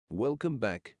Welcome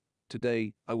back.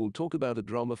 Today, I will talk about a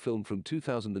drama film from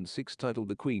 2006 titled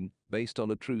The Queen, based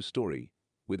on a true story.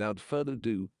 Without further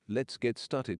ado, let's get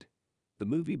started. The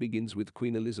movie begins with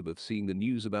Queen Elizabeth seeing the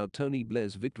news about Tony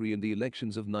Blair's victory in the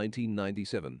elections of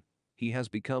 1997. He has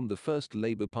become the first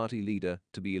Labour Party leader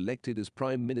to be elected as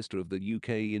Prime Minister of the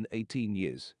UK in 18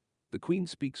 years. The Queen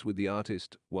speaks with the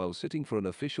artist while sitting for an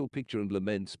official picture and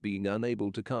laments being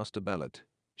unable to cast a ballot.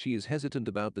 She is hesitant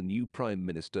about the new Prime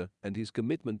Minister and his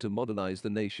commitment to modernise the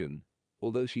nation.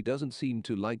 Although she doesn't seem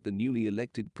to like the newly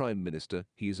elected Prime Minister,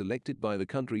 he is elected by the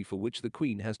country for which the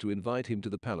Queen has to invite him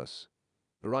to the palace.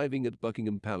 Arriving at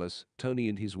Buckingham Palace, Tony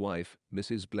and his wife,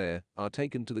 Mrs Blair, are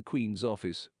taken to the Queen's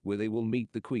office, where they will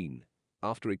meet the Queen.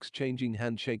 After exchanging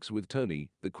handshakes with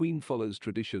Tony, the Queen follows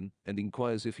tradition and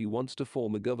inquires if he wants to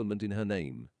form a government in her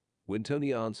name. When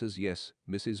Tony answers yes,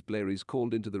 Mrs Blair is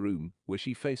called into the room, where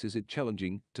she faces it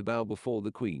challenging to bow before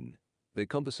the Queen. Their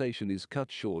conversation is cut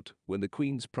short when the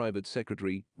Queen's private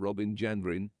secretary,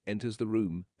 Janvrin, enters the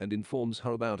room and informs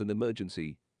her about an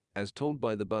emergency. As told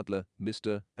by the butler,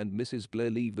 Mr. and Mrs Blair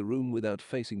leave the room without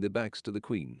facing their backs to the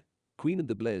Queen. Queen and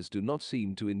the Blairs do not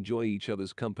seem to enjoy each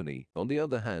other's company. On the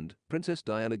other hand, Princess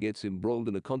Diana gets embroiled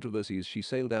in a controversy as she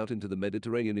sailed out into the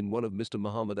Mediterranean in one of Mr.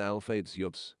 Mohammed Al Fayed's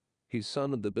yachts. His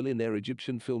son and the billionaire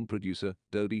Egyptian film producer,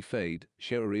 Dodi Fayed,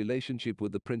 share a relationship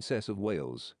with the Princess of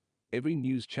Wales. Every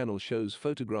news channel shows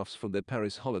photographs from their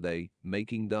Paris holiday,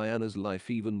 making Diana's life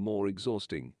even more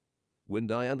exhausting. When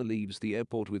Diana leaves the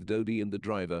airport with Dodi and the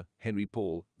driver, Henry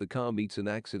Paul, the car meets an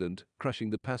accident, crushing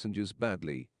the passengers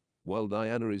badly. While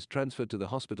Diana is transferred to the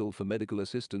hospital for medical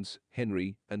assistance,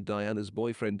 Henry and Diana's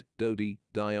boyfriend, Dodi,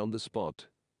 die on the spot.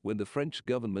 When the French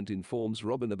government informs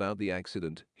Robin about the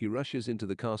accident, he rushes into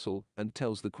the castle and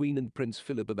tells the Queen and Prince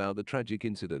Philip about the tragic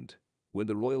incident. When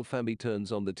the royal family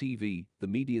turns on the TV, the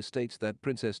media states that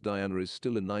Princess Diana is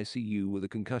still in ICU with a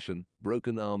concussion,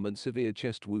 broken arm and severe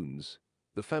chest wounds.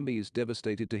 The family is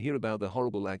devastated to hear about the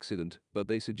horrible accident, but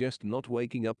they suggest not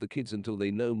waking up the kids until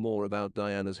they know more about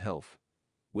Diana's health.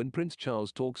 When Prince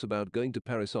Charles talks about going to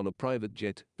Paris on a private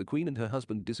jet, the Queen and her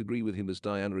husband disagree with him as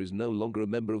Diana is no longer a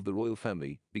member of the royal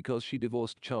family because she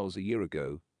divorced Charles a year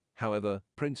ago. However,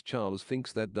 Prince Charles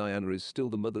thinks that Diana is still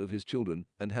the mother of his children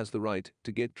and has the right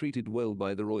to get treated well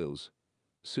by the royals.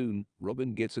 Soon,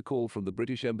 Robin gets a call from the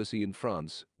British Embassy in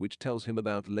France, which tells him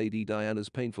about Lady Diana's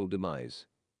painful demise.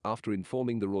 After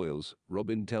informing the royals,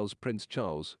 Robin tells Prince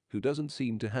Charles, who doesn't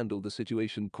seem to handle the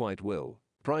situation quite well.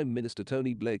 Prime Minister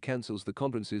Tony Blair cancels the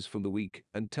conferences from the week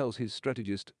and tells his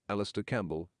strategist, Alastair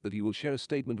Campbell, that he will share a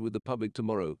statement with the public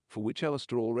tomorrow, for which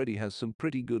Alastair already has some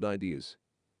pretty good ideas.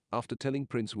 After telling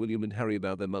Prince William and Harry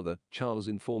about their mother, Charles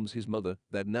informs his mother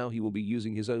that now he will be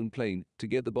using his own plane to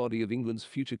get the body of England's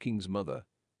future king's mother.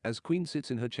 As Queen sits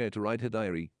in her chair to write her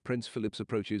diary, Prince Philip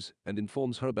approaches and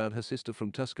informs her about her sister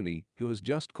from Tuscany, who has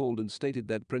just called and stated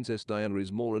that Princess Diana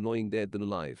is more annoying dead than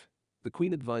alive. The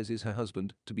Queen advises her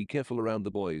husband to be careful around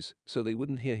the boys, so they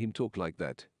wouldn't hear him talk like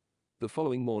that. The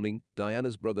following morning,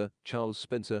 Diana's brother, Charles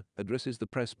Spencer, addresses the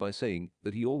press by saying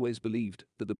that he always believed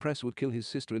that the press would kill his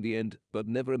sister in the end, but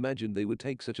never imagined they would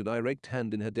take such a direct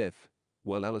hand in her death.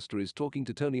 While Alastair is talking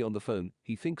to Tony on the phone,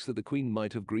 he thinks that the Queen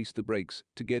might have greased the brakes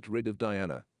to get rid of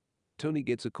Diana. Tony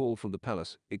gets a call from the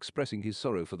palace, expressing his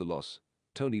sorrow for the loss.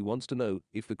 Tony wants to know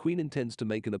if the Queen intends to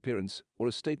make an appearance or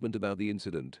a statement about the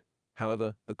incident.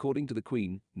 However, according to the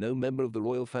Queen, no member of the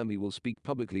royal family will speak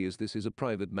publicly as this is a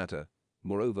private matter.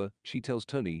 Moreover, she tells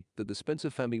Tony that the Spencer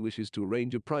family wishes to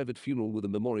arrange a private funeral with a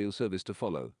memorial service to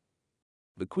follow.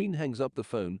 The Queen hangs up the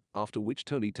phone, after which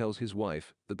Tony tells his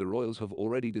wife that the royals have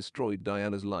already destroyed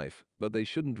Diana's life, but they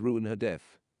shouldn't ruin her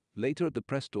death. Later at the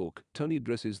press talk, Tony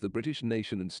addresses the British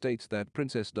nation and states that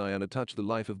Princess Diana touched the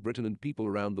life of Britain and people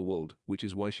around the world, which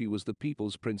is why she was the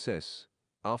people's princess.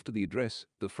 After the address,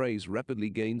 the phrase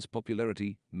rapidly gains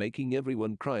popularity, making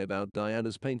everyone cry about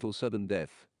Diana's painful sudden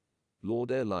death.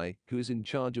 Lord Airlie, who is in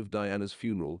charge of Diana's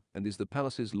funeral and is the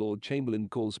palace's Lord Chamberlain,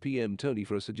 calls PM Tony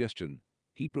for a suggestion.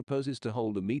 He proposes to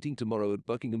hold a meeting tomorrow at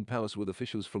Buckingham Palace with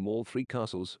officials from all three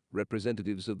castles,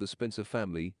 representatives of the Spencer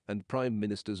family, and Prime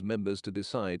Minister's members to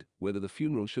decide whether the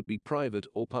funeral should be private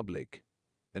or public.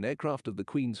 An aircraft of the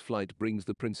Queen's flight brings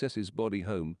the princess's body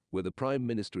home, where the Prime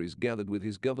Minister is gathered with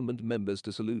his government members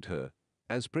to salute her.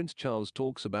 As Prince Charles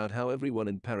talks about how everyone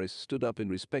in Paris stood up in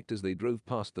respect as they drove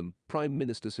past them, Prime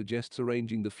Minister suggests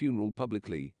arranging the funeral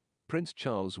publicly. Prince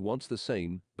Charles wants the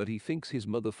same, but he thinks his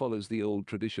mother follows the old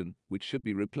tradition, which should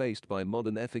be replaced by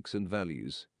modern ethics and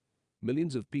values.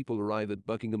 Millions of people arrive at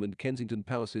Buckingham and Kensington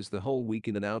Palaces the whole week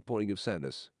in an outpouring of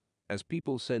sadness. As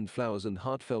people send flowers and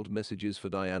heartfelt messages for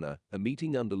Diana, a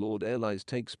meeting under Lord Airlie's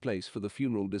takes place for the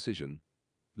funeral decision.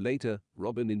 Later,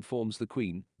 Robin informs the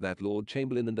Queen that Lord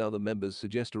Chamberlain and other members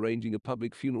suggest arranging a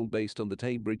public funeral based on the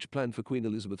Tay Bridge plan for Queen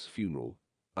Elizabeth's funeral.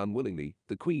 Unwillingly,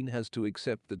 the Queen has to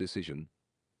accept the decision.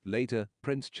 Later,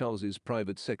 Prince Charles's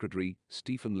private secretary,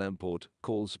 Stephen Lamport,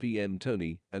 calls PM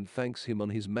Tony and thanks him on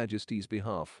His Majesty's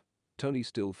behalf. Tony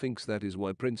still thinks that is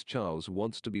why Prince Charles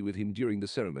wants to be with him during the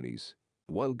ceremonies.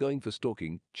 While going for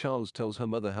stalking, Charles tells her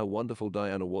mother how wonderful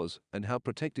Diana was and how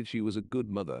protective she was, a good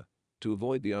mother. To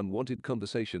avoid the unwanted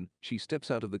conversation, she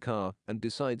steps out of the car and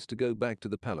decides to go back to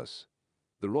the palace.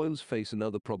 The royals face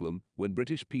another problem when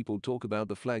British people talk about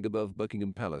the flag above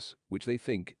Buckingham Palace, which they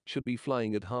think should be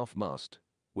flying at half-mast.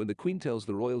 When the Queen tells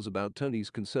the royals about Tony's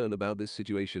concern about this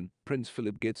situation, Prince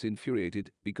Philip gets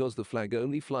infuriated because the flag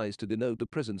only flies to denote the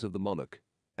presence of the monarch.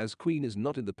 As Queen is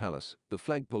not in the palace, the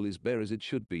flagpole is bare as it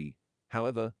should be.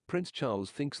 However, Prince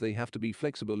Charles thinks they have to be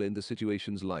flexible in the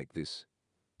situations like this.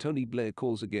 Tony Blair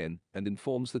calls again and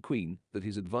informs the Queen that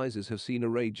his advisors have seen a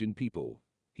rage in people.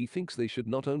 He thinks they should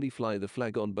not only fly the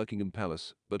flag on Buckingham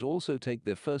Palace, but also take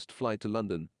their first flight to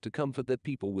London to comfort their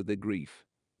people with their grief.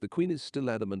 The Queen is still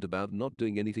adamant about not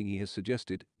doing anything he has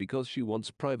suggested because she wants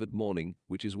private mourning,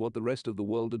 which is what the rest of the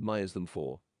world admires them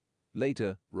for.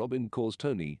 Later, Robin calls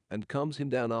Tony and calms him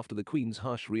down after the Queen's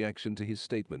harsh reaction to his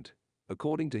statement.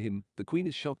 According to him, the Queen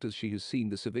is shocked as she has seen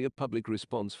the severe public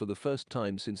response for the first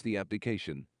time since the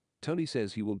abdication. Tony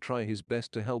says he will try his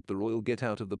best to help the royal get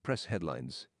out of the press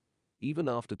headlines. Even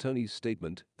after Tony's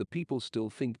statement, the people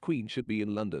still think Queen should be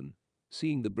in London.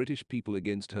 Seeing the British people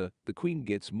against her, the Queen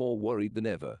gets more worried than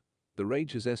ever. The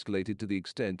rage has escalated to the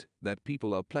extent that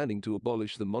people are planning to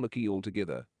abolish the monarchy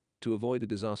altogether. To avoid a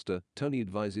disaster, Tony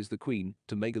advises the Queen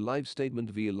to make a live statement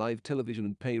via live television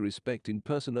and pay respect in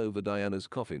person over Diana's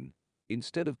coffin.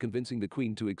 Instead of convincing the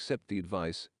Queen to accept the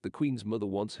advice, the Queen's mother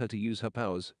wants her to use her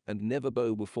powers and never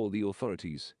bow before the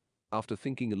authorities. After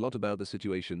thinking a lot about the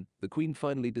situation, the Queen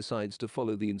finally decides to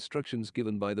follow the instructions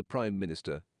given by the Prime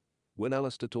Minister. When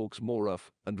Alistair talks more rough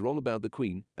and wrong about the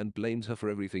Queen and blames her for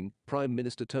everything, Prime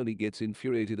Minister Tony gets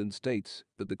infuriated and states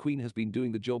that the Queen has been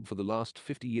doing the job for the last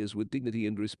 50 years with dignity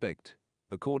and respect.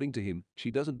 According to him, she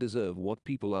doesn't deserve what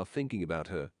people are thinking about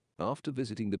her. After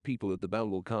visiting the people at the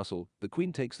Balmoral Castle, the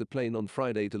Queen takes the plane on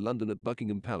Friday to London at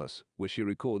Buckingham Palace, where she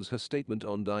records her statement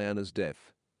on Diana's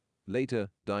death. Later,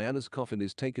 Diana's coffin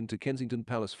is taken to Kensington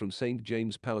Palace from St.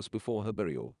 James's Palace before her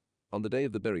burial. On the day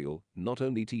of the burial, not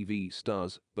only TV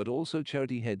stars, but also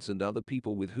charity heads and other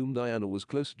people with whom Diana was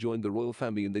close joined the royal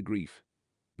family in their grief.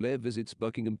 Blair visits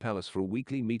Buckingham Palace for a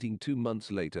weekly meeting 2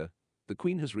 months later. The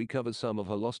Queen has recovered some of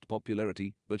her lost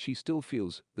popularity, but she still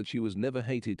feels that she was never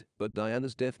hated, but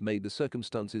Diana's death made the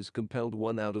circumstances compelled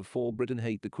 1 out of 4 Britain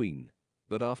hate the Queen.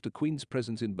 But after Queen's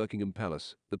presence in Buckingham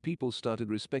Palace, the people started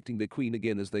respecting their Queen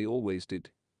again as they always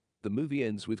did. The movie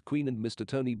ends with Queen and Mr.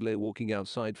 Tony Blair walking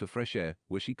outside for fresh air,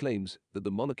 where she claims that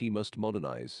the monarchy must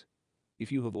modernize.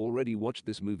 If you have already watched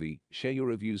this movie, share your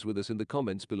reviews with us in the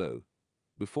comments below.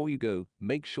 Before you go,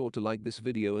 make sure to like this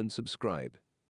video and subscribe.